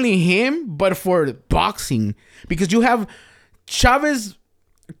not only him, but for boxing. Because you have Chavez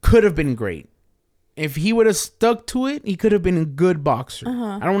could have been great. If he would have stuck to it, he could have been a good boxer.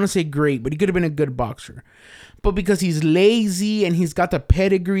 I don't want to say great, but he could have been a good boxer. But because he's lazy and he's got the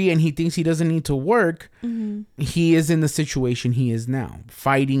pedigree and he thinks he doesn't need to work, he is in the situation he is now.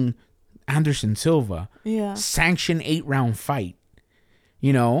 Fighting Anderson Silva. Yeah. Sanctioned 8-round fight.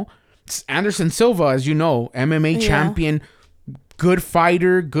 You know? Anderson Silva, as you know, MMA champion, good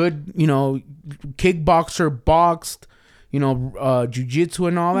fighter, good, you know, kickboxer, boxed, you know, jiu-jitsu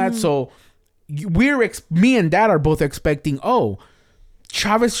and all that. So me and Dad are both expecting,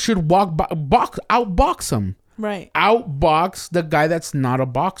 Chavez should outbox him. Right. Outbox the guy that's not a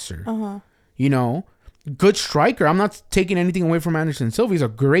boxer. You know, good striker. I'm not taking anything away from Anderson Silva. He's a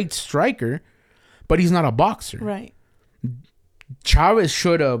great striker, but he's not a boxer. Right. Chavez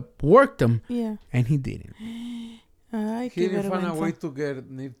should have worked him. Yeah. And he didn't. He didn't find a way to get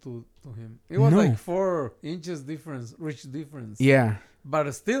near to him. It was like 4 inches difference, reach difference. Yeah.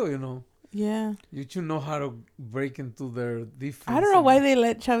 But still, you know. Yeah. You should know how to break into their defense. I don't know why they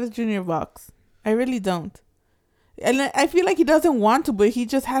let Chavez Jr. box. I really don't. And I feel like he doesn't want to, but he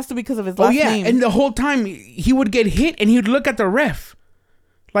just has to because of his last name. And the whole time he would get hit and he would look at the ref.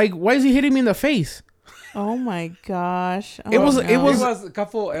 Like, why is he hitting me in the face? Oh my gosh. It was a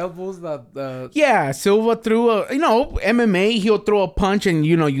couple elbows that Silva threw MMA, he'll throw a punch and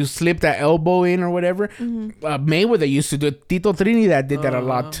you slip that elbow in or whatever. Mayweather used to do it. Tito Trinidad did that a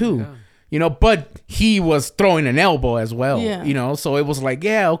lot too. Yeah. But he was throwing an elbow as well. Yeah. So it was like,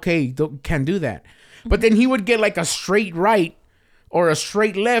 okay, can't do that. But then he would get like a straight right or a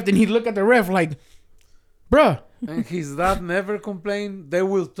straight left and he'd look at the ref like, bruh. And his dad never complained. They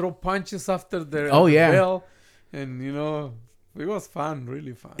will throw punches after their bell. And, it was fun,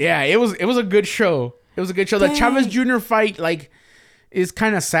 really fun. Yeah, it was a good show. It was a good show. Dang. The Chavez Jr. fight, is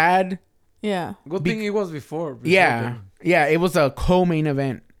kind of sad. Yeah. Good thing it was before yeah. Then. Yeah, it was a co-main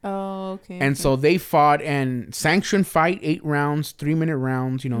event. Oh, okay. And so they fought and sanctioned fight, 8 rounds, 3-minute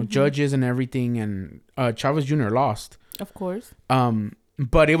rounds, judges and everything. And Chavez Jr. lost. Of course.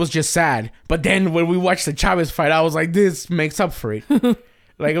 But it was just sad. But then when we watched the Chavez fight, I was like, this makes up for it.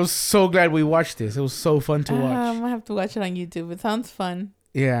 I was so glad we watched this. It was so fun to watch. I have to watch it on YouTube. It sounds fun.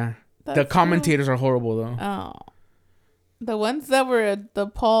 Yeah. The commentators are horrible, though. Oh. The ones that were at the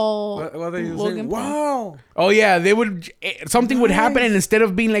Paul... What are you saying? Wow! Oh, yeah. They would... Something would happen, and instead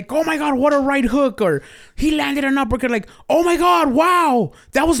of being like, oh, my God, what a right hook, or he landed an uppercut, like, oh, my God, wow,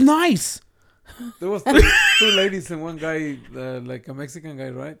 that was nice. There was two ladies and one guy, like a Mexican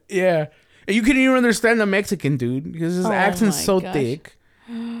guy, right? Yeah. And you couldn't even understand the Mexican dude because his accent's so thick.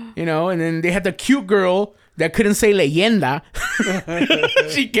 And then they had the cute girl that couldn't say leyenda.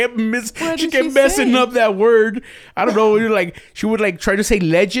 she kept messing up that word. I don't know. She would try to say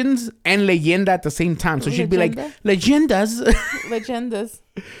legends and leyenda at the same time. So she'd be like, leyendas. Leyendas.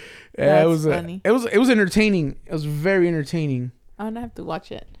 Yeah, That's funny. It was entertaining. It was very entertaining. I'm gonna have to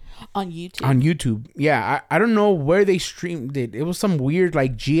watch it. On YouTube. On YouTube. Yeah. I don't know where they streamed it. It was some weird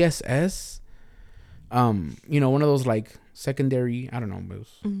GSS. One of those secondary, I don't know,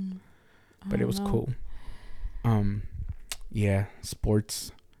 but it was cool. Yeah,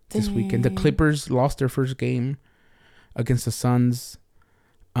 sports this weekend. The Clippers lost their first game against the Suns.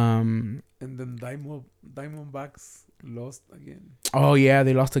 And then Diamondbacks lost again. Oh yeah,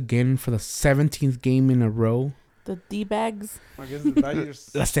 they lost again for the 17th game in a row. The D-bags. Against the Dodgers.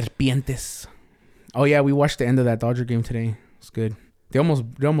 Las Serpientes. Oh yeah, we watched the end of that Dodger game today. It's good. They almost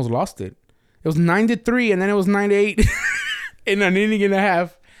lost it. It was 9-3, and then it was 9-8 in an inning and a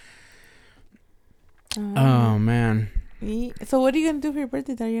half. Oh man. So what are you gonna do for your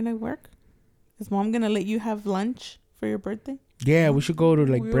birthday? Are you gonna work? Is Mom gonna let you have lunch for your birthday? Yeah, we should go to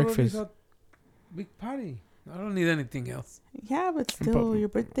we breakfast. Big party. I don't need anything else. Yeah, but still, your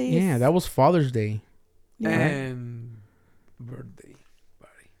birthday. Yeah, that was Father's Day. Yeah. And birthday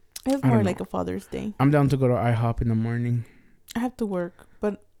party. It's more like a Father's Day. I'm down to go to IHOP in the morning. I have to work,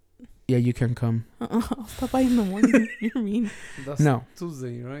 but yeah, you can come. I'll stop by in the morning. You're mean. That's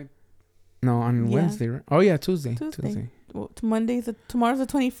Tuesday, right? No, on Wednesday, right? Oh yeah, Tuesday. Well, tomorrow's the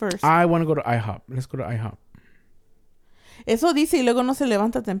 21st. I want to go to IHOP. Let's go to IHOP. Eso dice y luego no se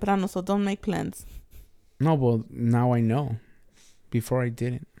levanta temprano, so don't make plans. No, well, now I know. Before I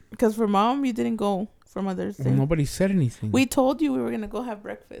didn't. Because for Mom, you didn't go for Mother's Day. Well, nobody said anything. We told you we were going to go have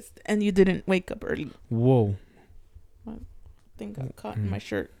breakfast, and you didn't wake up early. Whoa. I think I got caught in my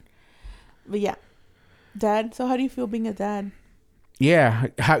shirt. But yeah. Dad, so how do you feel being a dad? Yeah.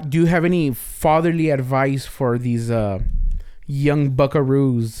 Do you have any fatherly advice for these young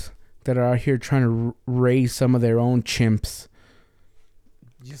buckaroos that are out here trying to raise some of their own chimps?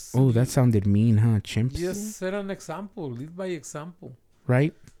 Oh, that sounded mean, huh? Chimps? Just set an example. Lead by example.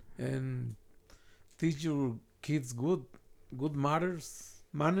 Right? And teach your kids good manners.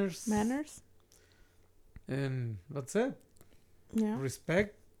 And that's it. Yeah.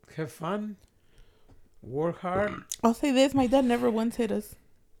 Respect. Have fun. Work hard. I'll say this. My dad never once hit us.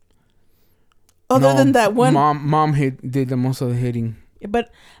 Other than that one. Mom did the most of the hitting.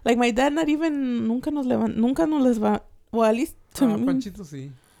 But my dad nunca nos les well, at least to me. Panchito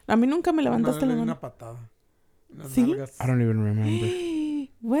sí. A mí nunca me levantaste la mano. Una patada. ¿Sí? I don't even remember.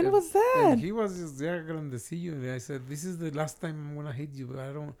 When? When was that? And he was just there, grandecillo. And I said, this is the last time I'm gonna hit you, but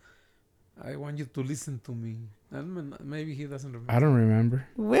I want you to listen to me. And maybe he doesn't remember. I don't remember.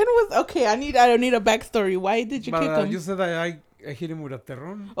 When was okay? I don't need a backstory. Why did you kick him? You said I hit him with a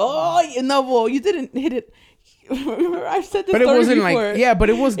terron. Oh no, boy, you didn't hit it. Remember, I've said this But it story wasn't before. like, yeah, but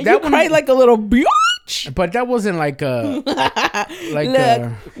it was And that you one. cried like a little bitch. But that wasn't like a, like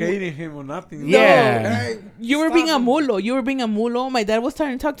Look. Hating him or nothing. Yeah. No, hey, You were stop being a him. mulo. You were being a mulo. My dad was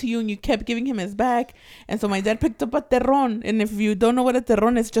trying to talk to you, and you kept giving him his back. And so my dad picked up a terron. And if you don't know what a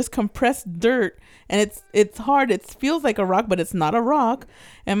terron is, just compressed dirt, and it's hard. It feels like a rock, but it's not a rock.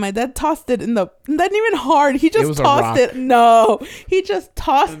 And my dad tossed it in the not even hard. He just was a tossed rock. it. No, he just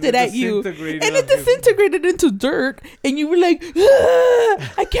tossed And it it at you, and disintegrated it on him. disintegrated into dirt. And you were like,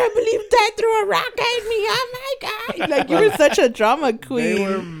 I can't believe Dad threw a rock at me. Oh my god! Like you were such a drama queen. They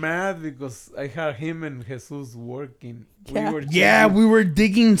were mad because I had him and Jesus working. Yeah. yeah, we were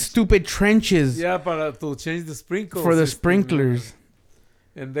digging stupid trenches to change the sprinkles for the system, sprinklers.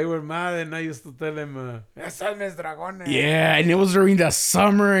 and they were mad, and I used to tell them, "Esas mis dragones." Yeah, and it was during the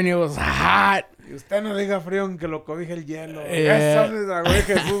summer, and it was hot. Y usted no diga frío aunque lo cobije el hielo. Yeah. Esas mis dragones.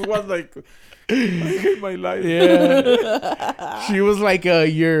 Jesus was like, I hate my life. Yeah, she was like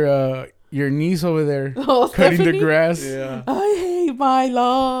your niece over there Oh, cutting Stephanie? the grass. Yeah. I hate my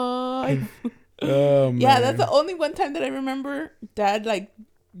life. Oh, man. Yeah, that's the only one time that I remember Dad like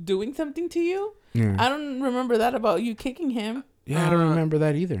doing something to you. Yeah. I don't remember that about you kicking him. Yeah, I don't remember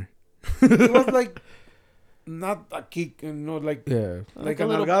that either. It was like not a kick, like Yeah. like a a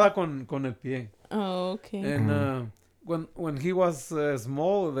little- nalgada con el pie. Oh, okay. And when he was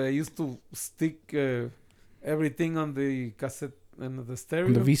small, they used to stick everything on the cassette and the stereo.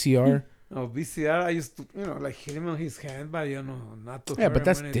 On the VCR. VCR. I used to, like hit him on his hand, but not to. Yeah, hurt but him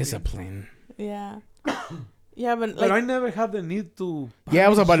that's or anything. discipline. Yeah. Yeah, but But I like never had the need to. Yeah, I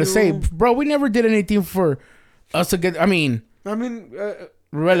was about to punish say, you. bro, we never did anything for us to get. I mean, I mean,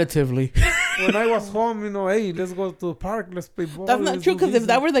 relatively. when I was home, hey, let's go to the park, let's play ball. that's not let's true do because this if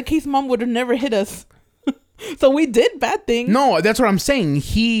that were the case, Mom would have never hit us. So we did bad things. No, that's what I'm saying.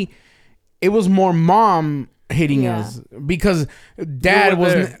 It was more mom hitting Yeah. us because You dad were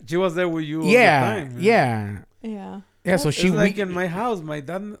was. there. She was there with you. Yeah, all the time, yeah, Yeah. yeah. So It's she. like in my house, my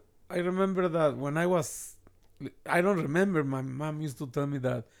dad. I remember that when I was. I don't remember. My mom used to tell me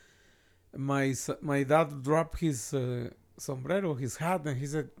that my dad dropped his sombrero, his hat, and he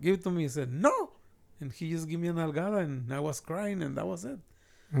said, "Give it to me." He said, "No," and he just gave me an algada, and I was crying, and that was it.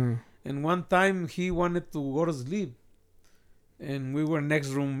 And one time he wanted to go to sleep, and we were next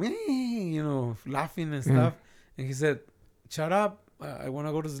room, laughing and stuff. And he said, "Shut up! I want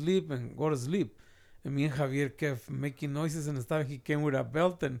to go to sleep," and go to sleep. And me and Javier kept making noises and stuff. He came with a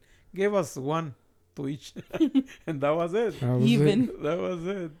belt and gave us one to each, and that was it. That was Even. it. That was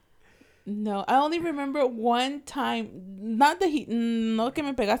it. No, I only remember one time, not that no que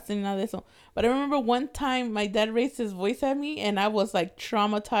me pegaste ni nada de eso, but I remember one time my dad raised his voice at me and I was like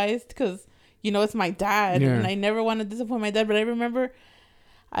traumatized because, it's my dad Yeah. and I never want to disappoint my dad. But I remember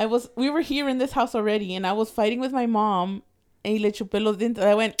we were here in this house already and I was fighting with my mom and le chupé los dientes.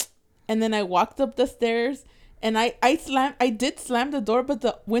 I went, and then I walked up the stairs and I did slam the door, but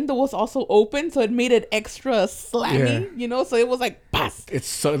the window was also open, so it made it extra slammy, so it was like, pass.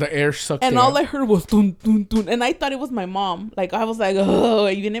 The air sucked. And it all out. I heard was dun, dun, dun. And I thought it was my mom. Like, I was like, oh,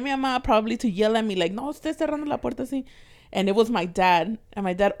 y viene mi mamá probably to yell at me, like, no, esté cerrando la puerta así. And it was my dad. And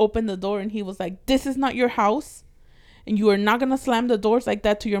my dad opened the door and he was like, this is not your house. And you are not going to slam the doors like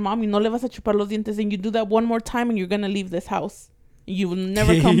that to your mom. Y no le vas a chupar los dientes. And you do that one more time and you're going to leave this house. You will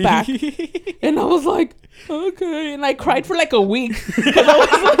never come back. And I was like, okay. And I cried for like a week. Because I was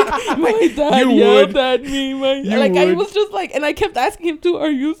like, my dad yelled at me. I was just like, and I kept asking him too,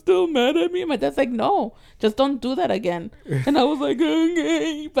 are you still mad at me? And my dad's like, no, just don't do that again. And I was like,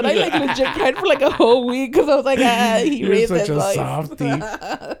 okay. But I like legit cried for like a whole week because I was like, he You're raised such his a voice. softie.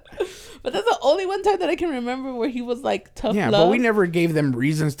 But that's the only one time that I can remember where he was like tough Yeah, love. but we never gave them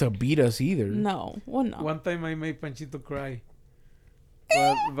reasons to beat us either. No. Well, no. One time I made Panchito cry.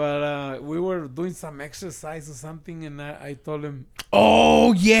 But we were doing some exercise or something, and I told him,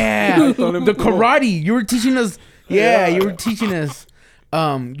 Oh yeah, told him the to go. karate. You were teaching us. Yeah, Yeah. you were teaching us.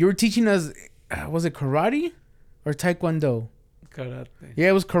 You were teaching us. Was it karate or taekwondo? karate. Yeah,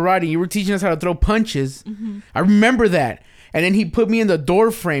 it was karate. You were teaching us how to throw punches. I remember that. And then he put me in the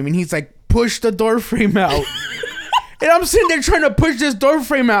door frame, and he's like, "Push the door frame out." And I'm sitting there trying to push this door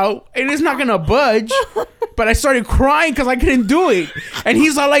frame out, and it's not gonna budge. But I started crying because I couldn't do it. And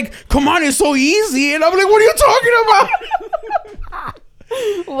he's all like, "Come on, it's so easy." And I'm like, "What are you talking about?"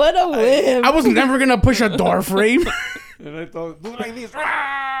 What a whim. I was never gonna push a door frame. And I told, do like this.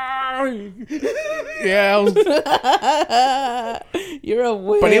 "Ah!" Yeah, You're a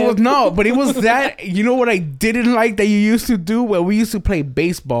wimp. but it was that. You know what I didn't like that you used to do? Where we used to play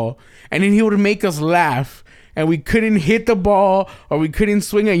baseball, and then he would make us laugh, and we couldn't hit the ball or we couldn't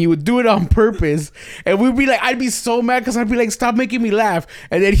swing it, and you would do it on purpose, and we'd be like, I'd be so mad because I'd be like, stop making me laugh,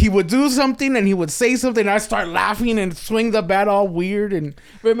 and then he would do something and he would say something, and I'd start laughing and swing the bat all weird. And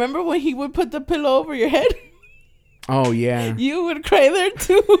remember when he would put the pillow over your head? oh yeah. You would cry there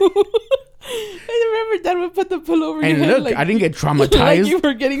too. I remember Dad would put the pillow over your And head. look, like, I didn't get like traumatized. you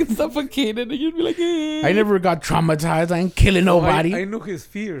were getting suffocated, and you'd be like, I never got traumatized. I ain't killing nobody. I knew his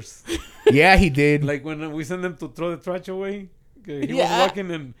fears. Yeah, he did. Like when we sent him to throw the trash away, he was Yeah. walking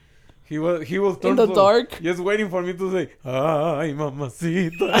and he was turned the dark. just waiting for me to say, "Ay,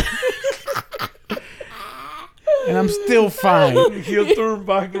 mamacita." And I'm still fine. He'll turn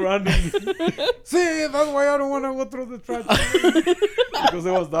back running. See, that's why I don't want to go through the trash because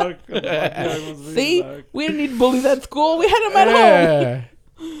it was dark. Yeah, it was really see, dark. we didn't need bullies at school. We had them at home. Yeah.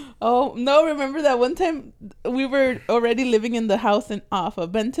 Oh no! Remember that one time we were already living in the house off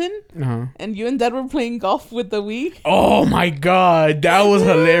of Benton, Uh-huh. and you and Dad were playing golf with the Wii. Oh my god, that was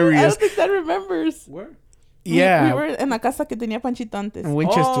I hilarious. don't think Dad remembers. Where? Yeah. we were en la casa que tenía Panchito antes. In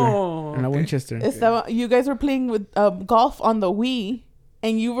Winchester. Oh, In a okay. Winchester. You guys were playing with golf on the Wii,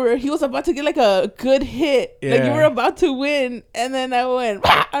 and he was about to get like a good hit. Like you Yeah. were about to win, and then I went,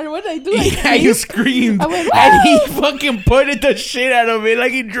 and what did I do? I Yeah, you screamed. I went, And he fucking putted the shit out of it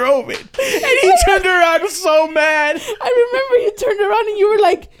like he drove it. And he turned around so mad. I remember you turned around and you were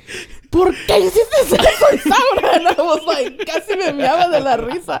like, ¿por qué hiciste eso, Isaura? And I was like, casi me meaba de la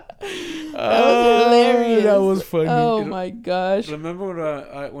risa. That was hilarious. That was funny. Oh my gosh.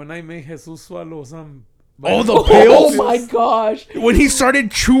 Remember when I made Jesus swallow some? Oh, the Oh pills? my gosh. When he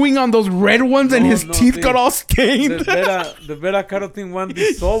started chewing on those red ones and No, his no, teeth the- got all stained. The beta carotene one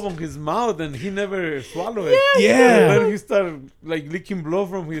dissolved on his mouth and he never swallowed it. Yeah. And then he started like leaking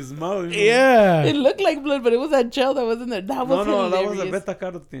blood from his mouth. You know? Yeah. It looked like blood, but it was that gel that was in there. That was No, hilarious. that was a beta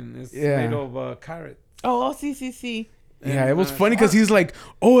carotene. It's Yeah. made of carrot. Oh, see. Yeah, it was funny because he's like,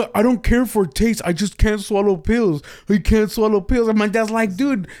 oh, I don't care for taste. I just can't swallow pills. He can't swallow pills. And my dad's like,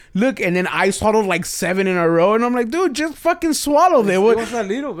 dude, look. And then I swallowed like 7 in a row. And I'm like, dude, just fucking swallow them. It was a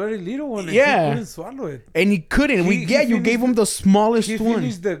very little one. And Yeah. he couldn't swallow it. And he couldn't. He You finished gave him the smallest He one.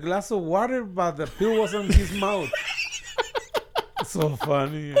 finished the glass of water, but the pill was on his mouth. So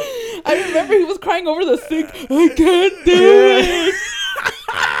funny. I remember he was crying over the sink. I can't do it.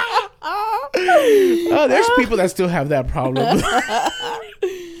 Oh, there's people that still have that problem.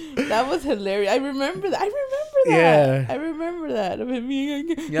 That was hilarious. I remember that. Yeah. I remember that. Of him being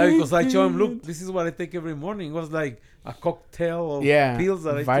like, Yeah, because I show him, look, this is what I take every morning. It was like a cocktail of Yeah. pills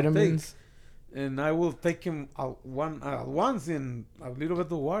that I Vitamins. take. And I will take him once in a little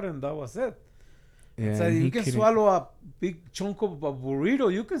bit of water, and that was it. Yeah, So he you can couldn't. swallow a big chunk of a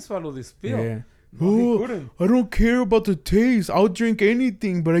burrito. You can swallow this pill. Yeah. No, he Oh, couldn't. I don't care about the taste. I'll drink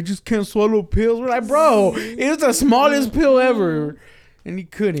anything, but I just can't swallow pills. We're like, bro, it was the smallest pill ever. And he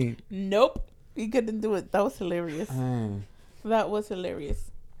couldn't. nope. He couldn't do it. That was hilarious. That was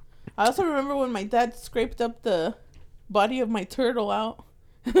hilarious. I also remember when my dad scraped up the body of my turtle out.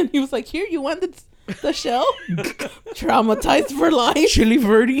 And he was like, here, you want the shell? Traumatized for life. Chili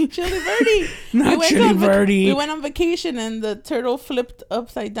Verde? Chili Verde. Not Chili Verde. We went on vacation and the turtle flipped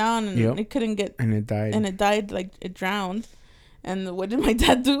upside down and Yep. it couldn't get, And it died. and it died, like it drowned. And what did my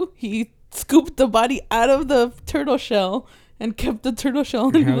dad do? He scooped the body out of the turtle shell and kept the turtle shell.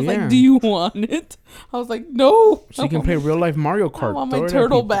 And he Hell was yeah. like, do you want it? I was like, no. So you can play real life Mario I Kart. want Throw my it at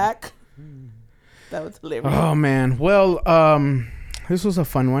turtle people. back. That was hilarious. Oh man. Well, this was a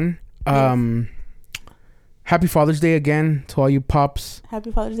fun one. Happy Father's Day again to all you pops.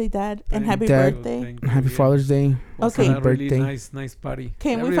 Happy Father's Day, Dad. And Thank happy you. Dad. birthday. Thank you, Happy yeah. Father's Day. Was Okay. a really Birthday. nice party.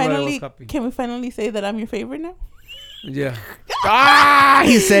 Can Everybody was happy. we finally say that I'm your favorite now? Yeah. Ah,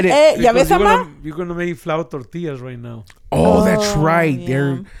 he said it. ¿Ya ves, Because Ama? you're gonna make flour tortillas right now. Oh, that's Oh, right.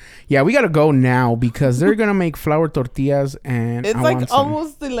 yeah. Yeah, we gotta go now because they're gonna make flour tortillas and It's I like want some.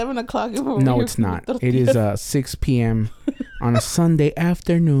 almost 11 o'clock. if we're No, here it's for not. It tortillas. is 6 p.m. on a Sunday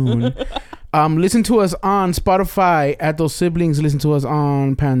afternoon. Listen to us on Spotify at Those Siblings. Listen to us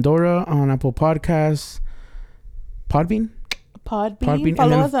on Pandora, on Apple Podcasts, Podbean. Podbean.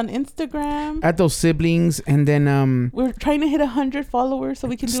 Follow us on Instagram. At those siblings, and then We're trying to hit 100 followers so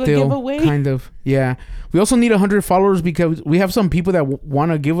we can do a still giveaway. kind of, yeah. We also need 100 followers because we have some people that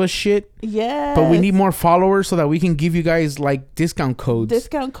want to give us shit. Yeah. But we need more followers so that we can give you guys like discount codes.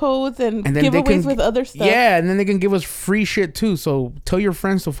 And then they giveaways can, with other stuff. Yeah, and then they can give us free shit too. So tell your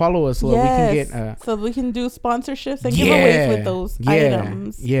friends to follow us so that we can get so we can do sponsorships and giveaways with those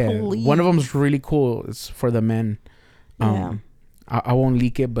items. Yeah. Please. One of them's really cool. It's for the men. I won't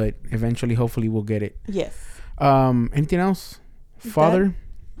leak it, but eventually, hopefully, we'll get it. Yes. Anything else, Father?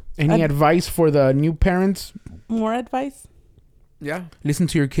 Any advice for the new parents? More advice? Yeah. Listen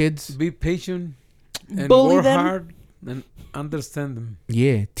to your kids. Be patient and Bully work them. hard and understand them.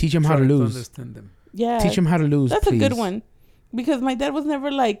 Yeah. Teach them how to Try lose. understand them. Yeah. Teach them how to lose. That's please. a good one. Because my dad was never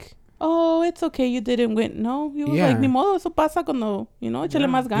like, oh, it's okay, you didn't win. No, he was like, ni modo, eso pasa cuando, échale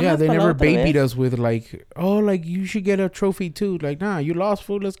más ganas. Yeah, they para never otra babied vez. us with like, oh, like you should get a trophy too. Like, nah, you lost,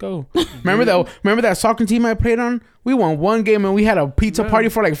 fool. Let's go. Remember that soccer team I played on? We won one game and we had a pizza party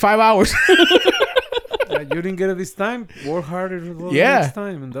for like 5 hours. You didn't get it this time. Work harder the next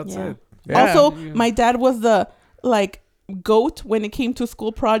time, and that's it. Yeah. Also, my dad was the GOAT when it came to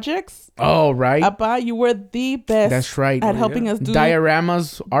school projects. Oh, right. Appa, you were the best. That's right. At helping us do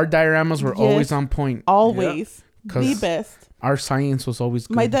dioramas. Our dioramas were always on point. Always. Yeah. The best. Our science was always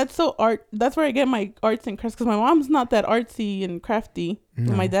good. My dad's so art. That's where I get my arts and crafts because my mom's not that artsy and crafty.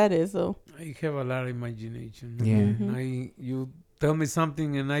 No. My dad is though. I have a lot of imagination. Yeah. You tell me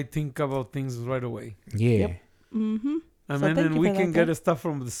something and I think about things right away. Yeah. Yep. Mm-hmm. And we can get stuff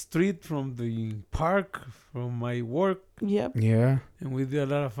from the street, from the park, from my work. Yep. Yeah. And we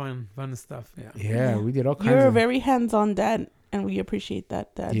did a lot of fun stuff. Yeah. Yeah, we did all kinds You're a of... very hands-on dad, and we appreciate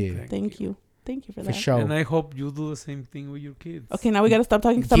that, Dad. Yeah. Thank you. Thank you for that. For sure. And I hope you do the same thing with your kids. Okay, now we got to stop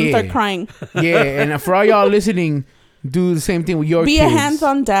talking because I'm going to start crying. Yeah, and for all y'all listening, do the same thing with your kids. Be a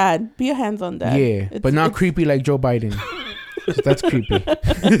hands-on dad. Be a hands-on dad. Yeah, but not creepy like Joe Biden. 'Cause that's creepy.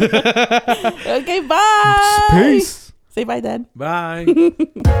 Okay, bye. Peace. Say bye, Dad. Bye.